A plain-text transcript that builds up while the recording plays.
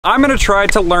I'm gonna try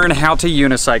to learn how to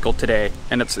unicycle today,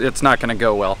 and it's not gonna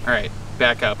go well. All right,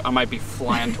 back up. I might be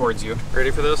flying towards you.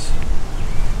 Ready for this?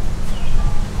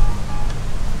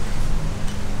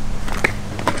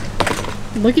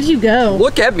 Look at you go.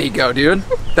 Look at me go, dude.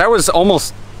 That was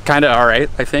almost kind of all right,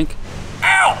 I think.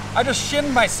 Ow! I just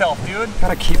shinned myself, dude.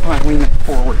 Gotta keep my leaning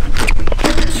forward.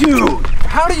 Dude,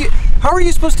 how are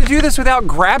you supposed to do this without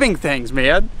grabbing things,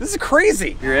 man? This is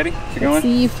crazy. You ready? You going?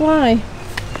 See you fly.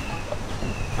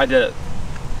 I did it.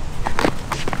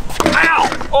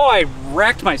 Ow! Oh, I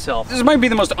wrecked myself. This might be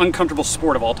the most uncomfortable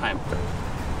sport of all time.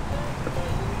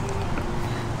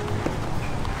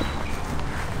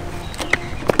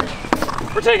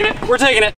 We're taking it. We're taking it.